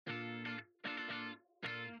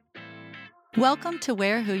Welcome to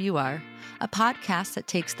Wear Who You Are, a podcast that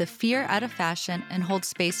takes the fear out of fashion and holds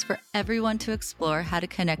space for everyone to explore how to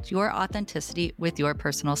connect your authenticity with your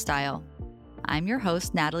personal style. I'm your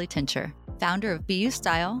host, Natalie Tincher, founder of BU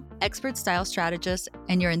Style, expert style strategist,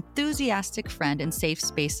 and your enthusiastic friend and safe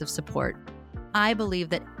space of support. I believe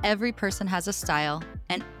that every person has a style,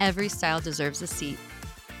 and every style deserves a seat.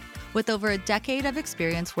 With over a decade of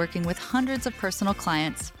experience working with hundreds of personal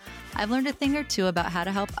clients, I've learned a thing or two about how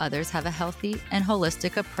to help others have a healthy and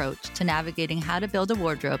holistic approach to navigating how to build a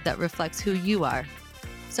wardrobe that reflects who you are.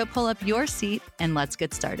 So pull up your seat and let's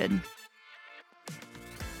get started.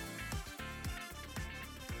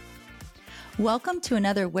 Welcome to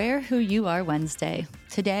another Wear Who You Are Wednesday.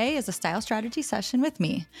 Today is a style strategy session with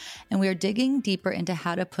me, and we are digging deeper into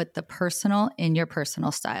how to put the personal in your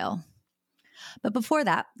personal style. But before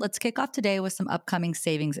that, let's kick off today with some upcoming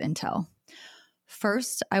savings intel.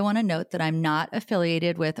 First, I want to note that I'm not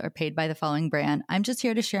affiliated with or paid by the following brand. I'm just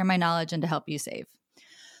here to share my knowledge and to help you save.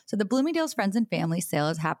 So the Bloomingdale's Friends and Family sale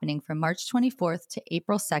is happening from March 24th to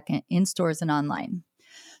April 2nd in stores and online.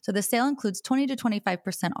 So the sale includes 20 to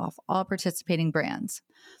 25% off all participating brands.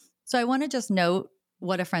 So I want to just note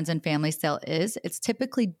what a Friends and Family sale is. It's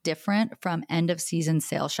typically different from end of season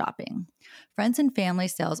sale shopping. Friends and Family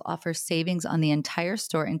sales offer savings on the entire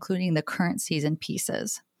store, including the current season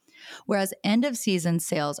pieces. Whereas end of season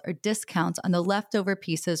sales are discounts on the leftover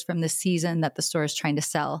pieces from the season that the store is trying to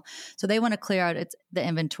sell. So they want to clear out the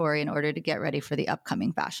inventory in order to get ready for the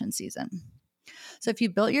upcoming fashion season. So if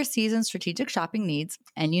you built your season strategic shopping needs,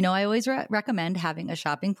 and you know I always recommend having a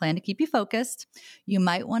shopping plan to keep you focused, you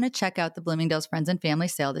might want to check out the Bloomingdale's Friends and Family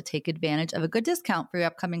sale to take advantage of a good discount for your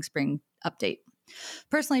upcoming spring update.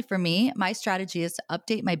 Personally, for me, my strategy is to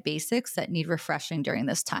update my basics that need refreshing during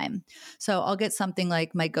this time. So I'll get something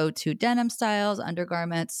like my go-to denim styles,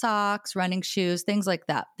 undergarments, socks, running shoes, things like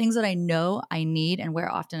that. Things that I know I need and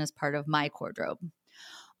wear often as part of my wardrobe.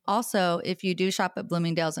 Also, if you do shop at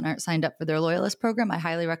Bloomingdale's and aren't signed up for their Loyalist program, I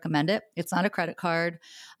highly recommend it. It's not a credit card.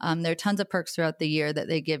 There are tons of perks throughout the year that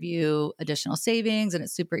they give you additional savings, and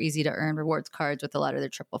it's super easy to earn rewards cards with a lot of their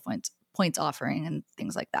triple points offering and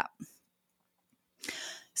things like that.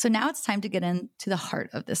 So now it's time to get into the heart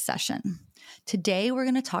of this session. Today, we're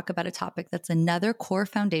going to talk about a topic that's another core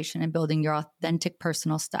foundation in building your authentic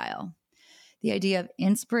personal style: the idea of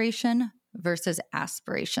inspiration versus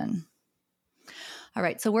aspiration. All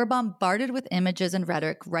right, so we're bombarded with images and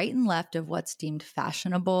rhetoric right and left of what's deemed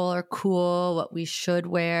fashionable or cool, what we should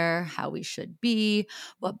wear, how we should be,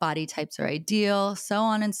 what body types are ideal, so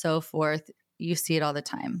on and so forth. You see it all the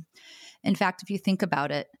time. In fact, if you think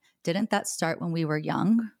about it, didn't that start when we were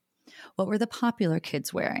young? What were the popular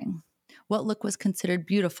kids wearing? What look was considered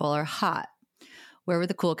beautiful or hot? Where were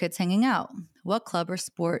the cool kids hanging out? What club or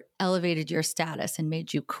sport elevated your status and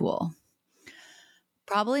made you cool?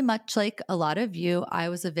 Probably much like a lot of you, I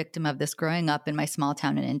was a victim of this growing up in my small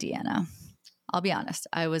town in Indiana. I'll be honest,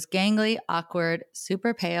 I was gangly, awkward,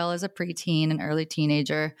 super pale as a preteen and early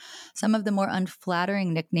teenager. Some of the more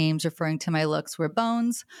unflattering nicknames referring to my looks were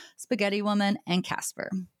Bones, Spaghetti Woman, and Casper.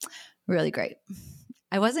 Really great.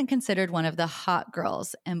 I wasn't considered one of the hot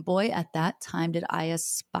girls, and boy, at that time did I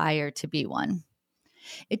aspire to be one.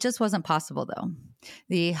 It just wasn't possible, though.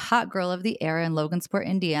 The hot girl of the era in Logansport,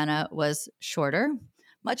 Indiana was shorter,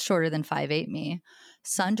 much shorter than 5'8" me,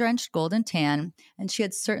 sun-drenched golden tan, and she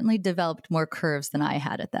had certainly developed more curves than I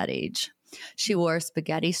had at that age. She wore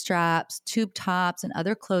spaghetti straps, tube tops, and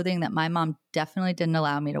other clothing that my mom definitely didn't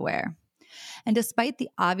allow me to wear. And despite the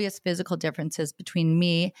obvious physical differences between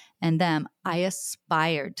me and them, I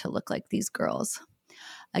aspired to look like these girls.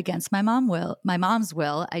 Against my mom's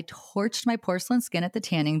will, I torched my porcelain skin at the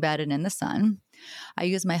tanning bed and in the sun. I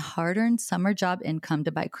used my hard-earned summer job income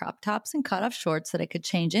to buy crop tops and cut-off shorts that I could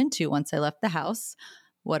change into once I left the house.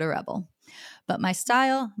 What a rebel. But my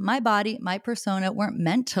style, my body, my persona weren't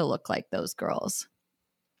meant to look like those girls.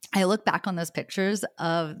 I look back on those pictures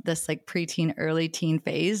of this preteen, early teen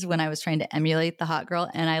phase when I was trying to emulate the hot girl,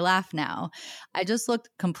 and I laugh now. I just looked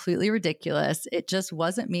completely ridiculous. It just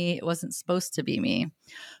wasn't me. It wasn't supposed to be me.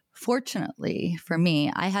 Fortunately for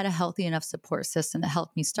me, I had a healthy enough support system that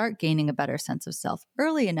helped me start gaining a better sense of self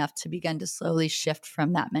early enough to begin to slowly shift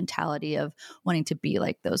from that mentality of wanting to be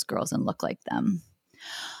like those girls and look like them.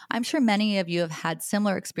 I'm sure many of you have had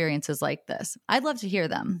similar experiences like this. I'd love to hear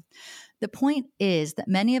them. The point is that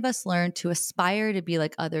many of us learn to aspire to be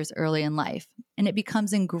like others early in life, and it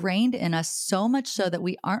becomes ingrained in us so much so that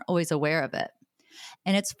we aren't always aware of it.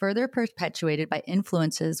 And it's further perpetuated by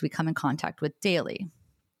influences we come in contact with daily.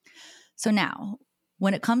 So now,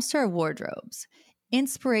 when it comes to our wardrobes,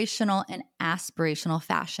 Inspirational and aspirational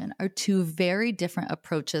fashion are two very different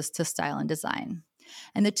approaches to style and design,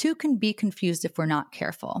 and the two can be confused if we're not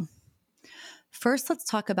careful. First, let's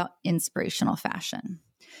talk about inspirational fashion.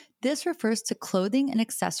 This refers to clothing and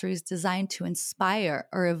accessories designed to inspire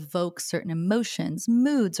or evoke certain emotions,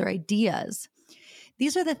 moods, or ideas.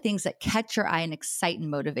 These are the things that catch your eye and excite and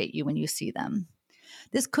motivate you when you see them.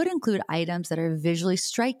 This could include items that are visually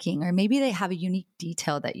striking, or maybe they have a unique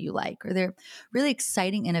detail that you like, or they're really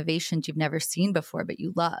exciting innovations you've never seen before but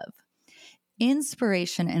you love.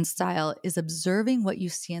 Inspiration and style is observing what you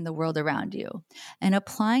see in the world around you and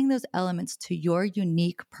applying those elements to your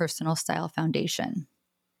unique personal style foundation.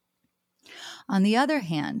 On the other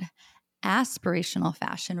hand, aspirational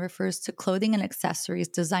fashion refers to clothing and accessories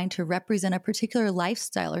designed to represent a particular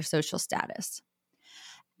lifestyle or social status.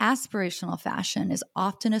 Aspirational fashion is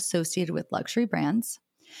often associated with luxury brands,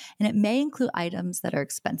 and it may include items that are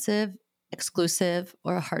expensive, exclusive,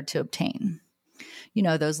 or hard to obtain. You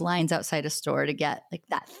know, those lines outside a store to get like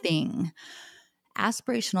that thing.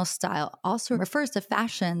 Aspirational style also refers to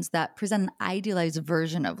fashions that present an idealized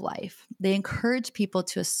version of life. They encourage people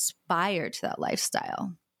to aspire to that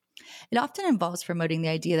lifestyle. It often involves promoting the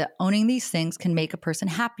idea that owning these things can make a person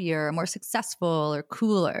happier, or more successful, or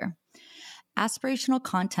cooler. Aspirational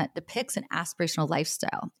content depicts an aspirational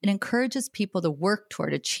lifestyle. It encourages people to work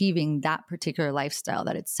toward achieving that particular lifestyle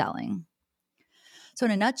that it's selling. So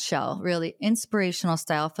in a nutshell, really, inspirational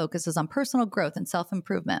style focuses on personal growth and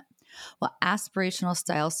self-improvement, while aspirational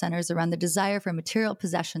style centers around the desire for material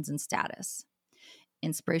possessions and status.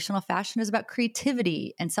 Inspirational fashion is about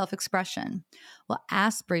creativity and self-expression, while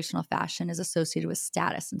aspirational fashion is associated with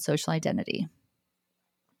status and social identity.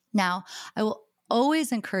 Now, I will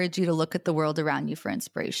always encourage you to look at the world around you for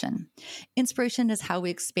inspiration. Inspiration is how we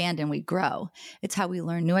expand and we grow. It's how we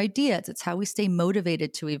learn new ideas. It's how we stay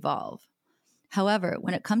motivated to evolve. However,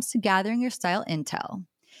 when it comes to gathering your style intel,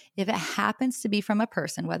 if it happens to be from a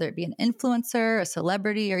person, whether it be an influencer, a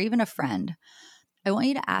celebrity, or even a friend, I want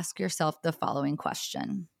you to ask yourself the following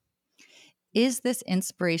question. Is this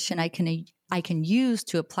inspiration I can use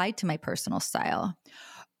to apply to my personal style?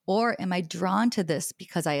 Or am I drawn to this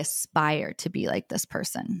because I aspire to be like this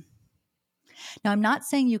person? Now, I'm not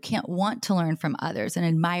saying you can't want to learn from others and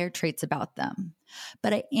admire traits about them,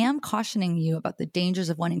 but I am cautioning you about the dangers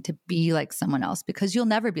of wanting to be like someone else, because you'll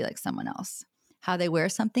never be like someone else. How they wear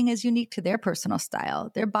something is unique to their personal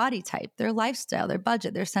style, their body type, their lifestyle, their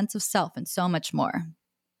budget, their sense of self, and so much more.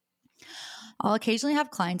 I'll occasionally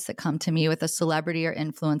have clients that come to me with a celebrity or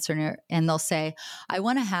influencer, and they'll say, I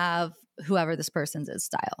want to have whoever this person's is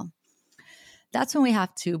style. That's when we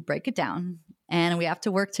have to break it down and we have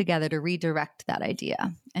to work together to redirect that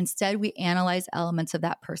idea. Instead, we analyze elements of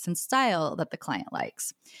that person's style that the client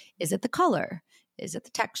likes. Is it the color? Is it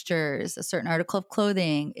the textures, a certain article of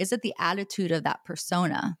clothing? Is it the attitude of that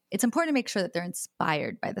persona? It's important to make sure that they're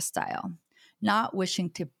inspired by the style, not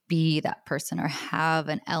wishing to be that person or have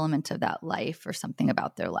an element of that life or something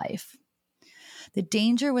about their life. The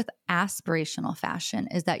danger with aspirational fashion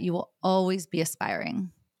is that you will always be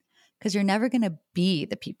aspiring, because you're never going to be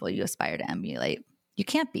the people you aspire to emulate. You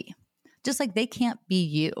can't be, just like they can't be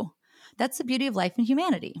you. That's the beauty of life and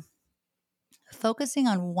humanity. Focusing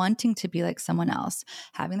on wanting to be like someone else,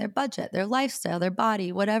 having their budget, their lifestyle, their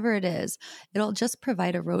body, whatever it is, it'll just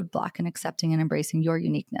provide a roadblock in accepting and embracing your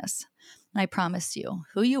uniqueness. And I promise you,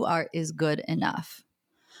 who you are is good enough.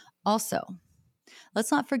 Also,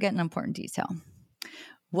 let's not forget an important detail.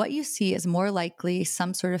 What you see is more likely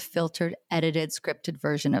some sort of filtered, edited, scripted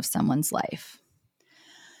version of someone's life.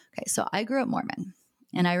 Okay, so I grew up Mormon,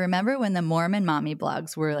 and I remember when the Mormon mommy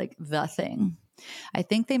blogs were like the thing. I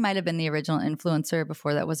think they might have been the original influencer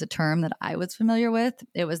before that was a term that I was familiar with.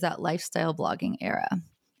 It was that lifestyle blogging era.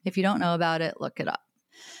 If you don't know about it, look it up.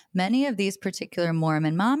 Many of these particular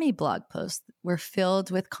Mormon mommy blog posts were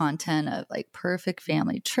filled with content of like perfect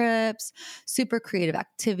family trips, super creative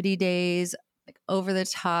activity days, like over the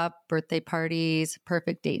top birthday parties,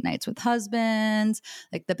 perfect date nights with husbands,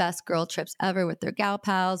 like the best girl trips ever with their gal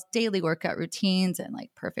pals, daily workout routines, and like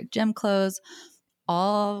perfect gym clothes.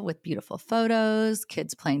 All with beautiful photos,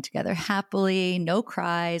 kids playing together happily, no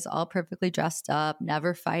cries, all perfectly dressed up,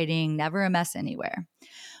 never fighting, never a mess anywhere.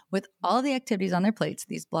 With all the activities on their plates,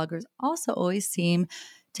 these bloggers also always seem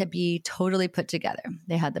to be totally put together.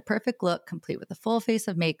 They had the perfect look, complete with a full face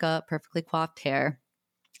of makeup, perfectly coiffed hair.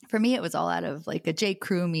 For me, it was all out of like a J.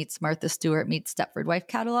 Crew meets Martha Stewart meets Stepford Wife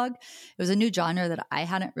catalog. It was a new genre that I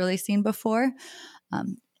hadn't really seen before.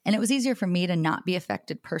 And it was easier for me to not be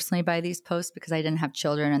affected personally by these posts because I didn't have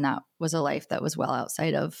children, and that was a life that was well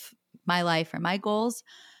outside of my life or my goals.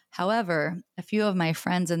 However, a few of my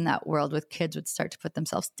friends in that world with kids would start to put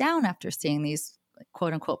themselves down after seeing these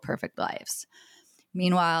quote unquote perfect lives.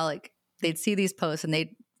 Meanwhile, they'd see these posts and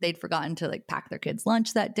they'd forgotten to pack their kids'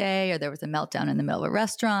 lunch that day, or there was a meltdown in the middle of a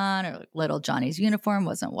restaurant, or little Johnny's uniform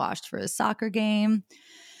wasn't washed for his soccer game.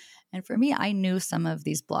 And for me, I knew some of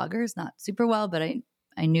these bloggers, not super well, but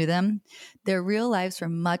I knew them. Their real lives were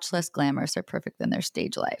much less glamorous or perfect than their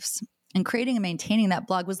stage lives. And creating and maintaining that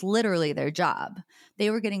blog was literally their job. They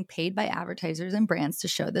were getting paid by advertisers and brands to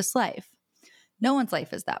show this life. No one's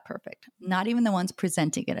life is that perfect, not even the ones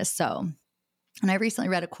presenting it as so. And I recently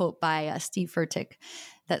read a quote by Steve Furtick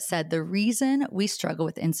that said, "The reason we struggle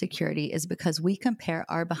with insecurity is because we compare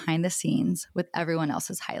our behind the scenes with everyone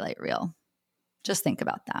else's highlight reel." Just think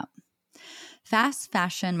about that. Fast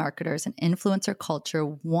fashion marketers and influencer culture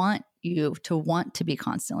want you to want to be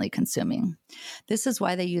constantly consuming. This is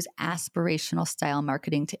why they use aspirational style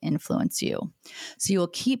marketing to influence you. So you will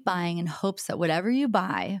keep buying in hopes that whatever you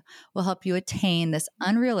buy will help you attain this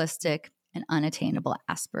unrealistic and unattainable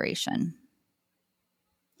aspiration.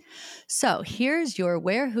 So here's your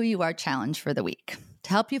Wear Who You Are challenge for the week to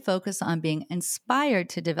help you focus on being inspired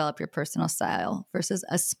to develop your personal style versus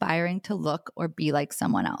aspiring to look or be like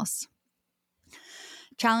someone else.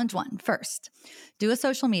 Challenge 1. First, do a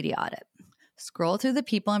social media audit. Scroll through the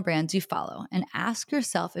people and brands you follow and ask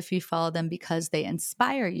yourself if you follow them because they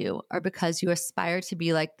inspire you or because you aspire to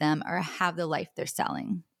be like them or have the life they're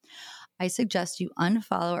selling. I suggest you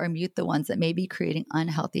unfollow or mute the ones that may be creating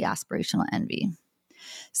unhealthy aspirational envy.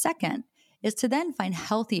 Second is to then find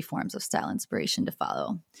healthy forms of style inspiration to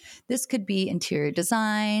follow. This could be interior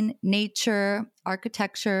design, nature,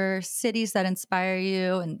 architecture, cities that inspire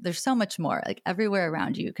you, and there's so much more. Everywhere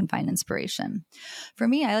around you can find inspiration. For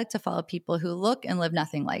me, I like to follow people who look and live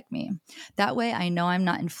nothing like me. That way, I know I'm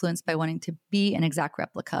not influenced by wanting to be an exact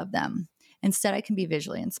replica of them. Instead, I can be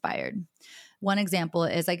visually inspired. One example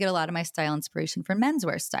is I get a lot of my style inspiration from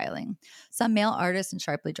menswear styling. Some male artists and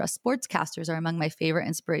sharply dressed sportscasters are among my favorite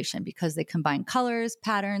inspiration because they combine colors,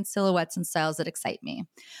 patterns, silhouettes, and styles that excite me.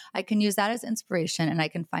 I can use that as inspiration, and I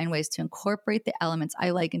can find ways to incorporate the elements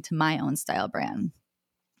I like into my own style brand.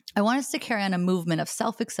 I want us to carry on a movement of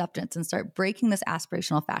self-acceptance and start breaking this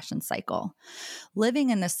aspirational fashion cycle. Living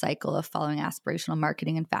in this cycle of following aspirational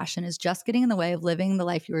marketing and fashion is just getting in the way of living the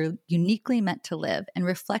life you're uniquely meant to live and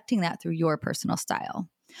reflecting that through your personal style.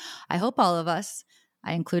 I hope all of us,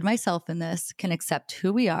 I include myself in this, can accept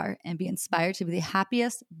who we are and be inspired to be the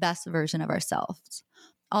happiest, best version of ourselves.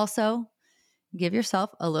 Also, give yourself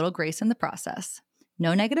a little grace in the process.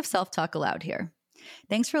 No negative self-talk allowed here.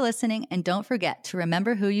 Thanks for listening, and don't forget to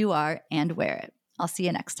remember who you are and wear it. I'll see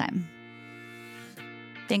you next time.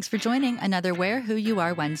 Thanks for joining another Wear Who You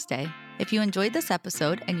Are Wednesday. If you enjoyed this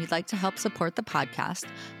episode and you'd like to help support the podcast,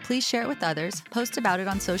 please share it with others, post about it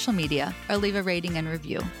on social media, or leave a rating and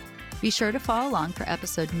review. Be sure to follow along for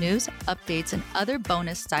episode news, updates, and other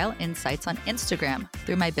bonus style insights on Instagram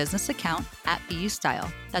through my business account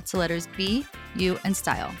 @BUStyle. That's the letters B, U, and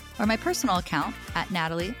style. Or my personal account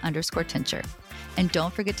 @Natalie_Tincher. And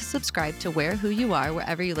don't forget to subscribe to Wear Who You Are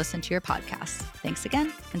wherever you listen to your podcasts. Thanks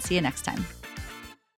again, and see you next time.